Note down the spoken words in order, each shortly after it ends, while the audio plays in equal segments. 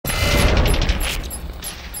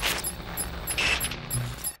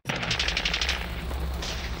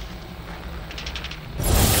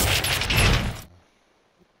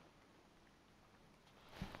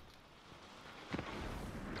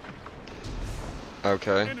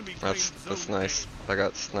Okay, that's nice. I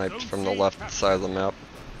got sniped from the left side of the map.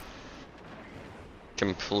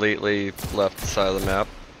 Completely left side of the map.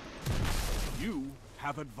 You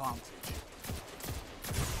have advantage.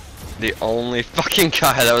 The only fucking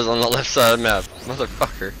guy that was on the left side of the map.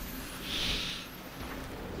 Motherfucker.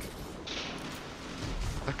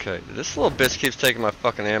 Okay, this little bitch keeps taking my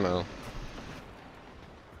fucking ammo.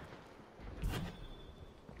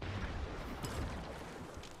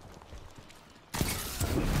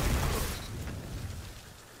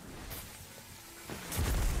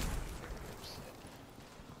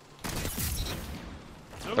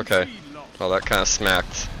 Okay, well that kind of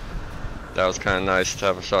smacked. That was kind of nice to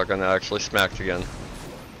have a shotgun that actually smacked again.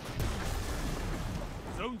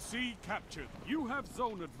 Zone C captured. You have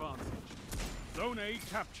zone advantage. Zone A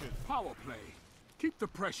captured. Power play. Keep the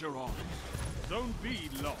pressure on. Zone B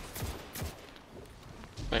lost.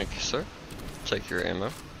 Thank you, sir. Take your ammo.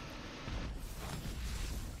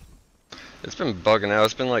 It's been bugging out.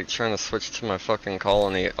 It's been like trying to switch to my fucking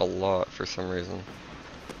colony a lot for some reason.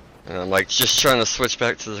 And I'm like just trying to switch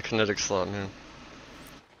back to the kinetic slot, man.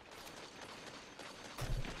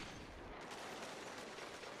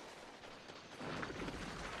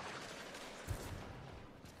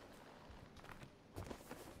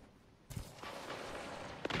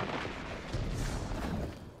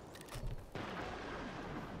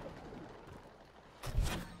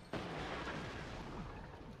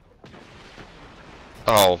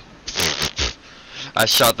 Oh. I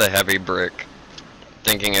shot the heavy brick,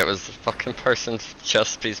 thinking it was the fucking person's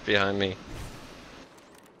chest piece behind me.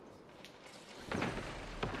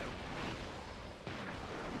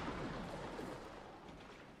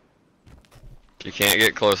 You can't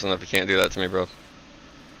get close enough, you can't do that to me, bro.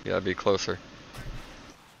 You gotta be closer.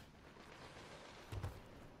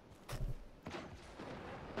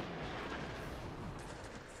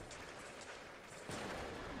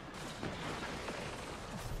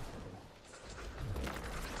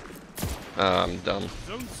 I'm dumb.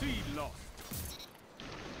 Zone C lost.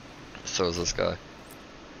 So is this guy.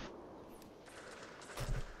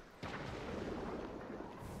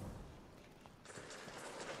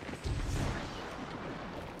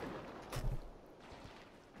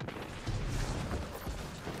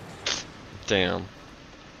 Damn.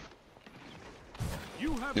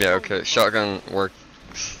 Yeah, okay. Shotgun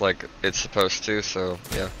works like it's supposed to, so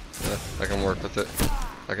yeah, I can work with it.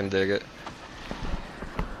 I can dig it.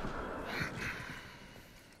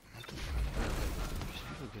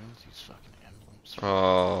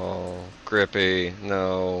 Oh, Grippy,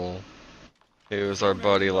 no. He was our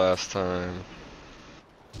buddy last time.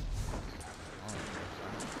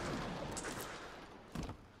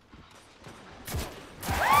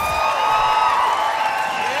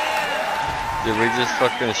 Did we just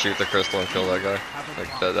fucking shoot the crystal and kill that guy?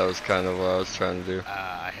 Like that was kind of what I was trying to do.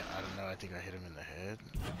 I don't know, I think I hit him in the head.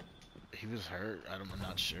 He was hurt, I'm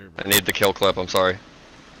not sure. I need the kill clip, I'm sorry.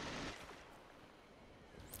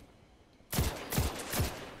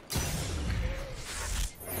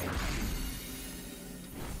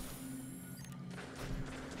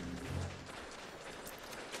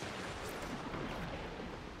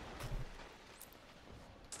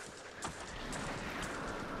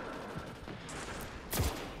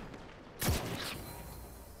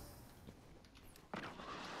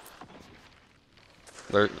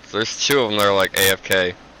 There's two of them that are like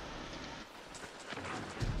AFK.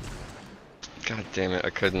 God damn it, I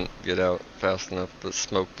couldn't get out fast enough. The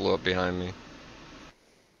smoke blew up behind me.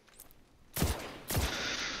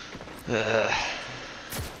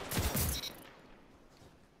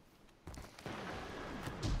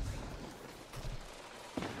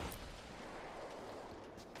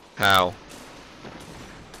 How?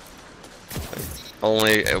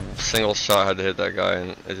 Only a single shot had to hit that guy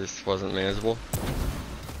and it just wasn't manageable.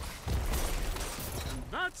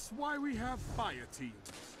 That's why we have fire teams.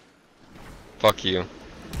 Fuck you.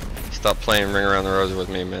 Stop playing Ring Around the Rosy with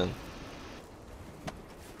me, man.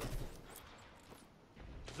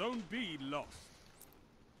 Zone B lost.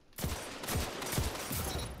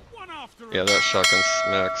 One after Yeah, that shotgun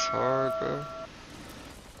smacks hard, bro.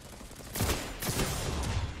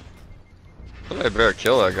 I better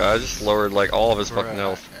kill that guy. I just lowered like all of his fucking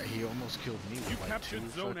health. He almost killed me with like 2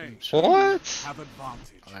 fucking shots. What? have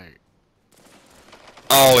advantage. Like,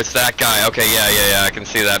 oh, it's that guy. Okay, yeah, I can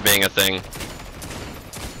see that being a thing.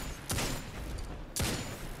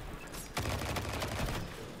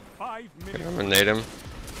 I'm gonna nade him.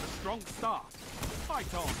 Strong start.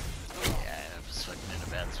 Fight on. yeah, I was fucking in a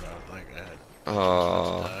bad spot. Like, I had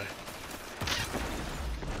Oh.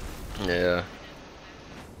 Yeah.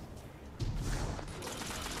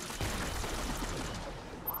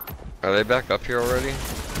 Are they back up here already?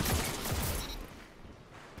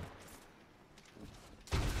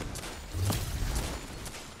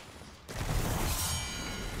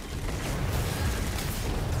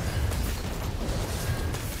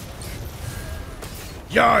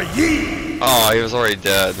 Yee! Oh, he was already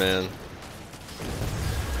dead, man.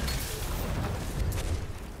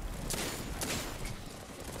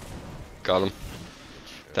 Got him.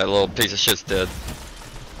 That little piece of shit's dead.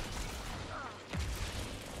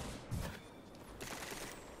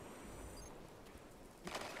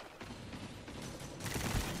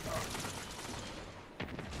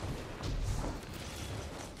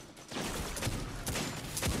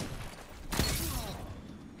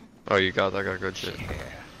 Oh, you got that guy, good shit. Yeah.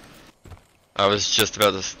 I was just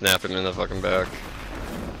about to snap him in the fucking back.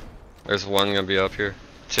 There's one gonna be up here.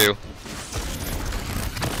 Two.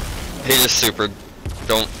 He just supered.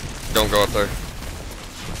 Don't go up there.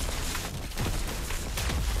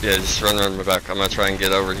 Yeah, just run around my back. I'm gonna try and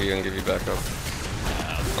get over to you and give you back up.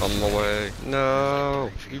 On my way. No,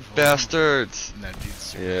 you bastards.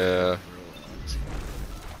 Yeah.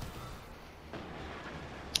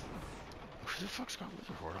 Who the fuck's got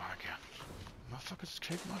Liverboard on again? Motherfuckers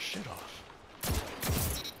take my shit off.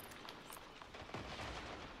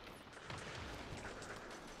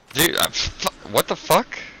 Dude, what the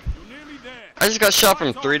fuck? You're nearly there. I just got shot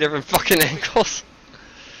from 3 different fucking angles.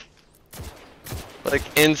 Like,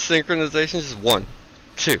 in synchronization, just 1,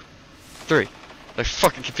 2, 3. They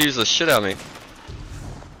fucking confused the shit out of me.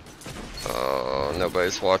 Oh,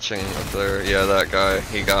 nobody's watching up there. Yeah, that guy,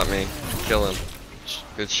 he got me. Kill him.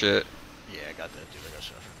 Good shit. Yeah, I got that dude. I got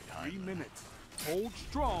shot from behind. 3 minutes. Hold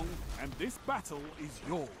strong, and this battle is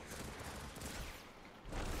yours.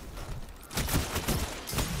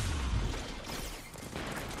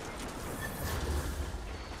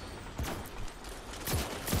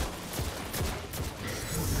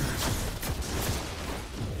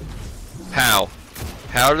 How?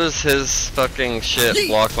 How does his fucking shit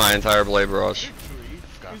block my entire blade barrage?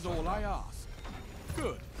 Victory is all I ask.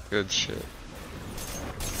 Good. Good shit.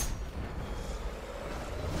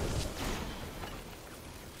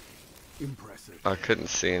 Impressive. I couldn't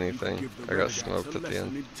see anything. I got smoked at the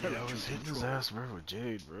end. Yeah, I was hitting his ass, bro, with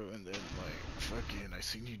Jade, bro, and then, like, fucking, I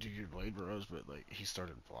seen you do your blade barrage, but, like, he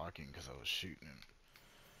started blocking because I was shooting him.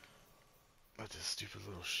 With this stupid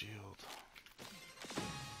little shield.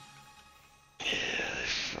 Yeah, they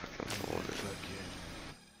fucking pulled it.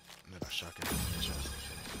 And then I shotgun him in the chest.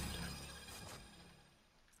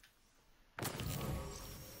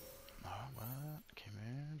 Oh, what? Came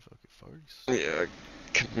in, fucking farts. Yeah, I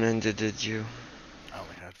commended you. I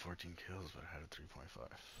only had 14 kills, but I had a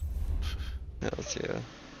 3.5. Hells yeah.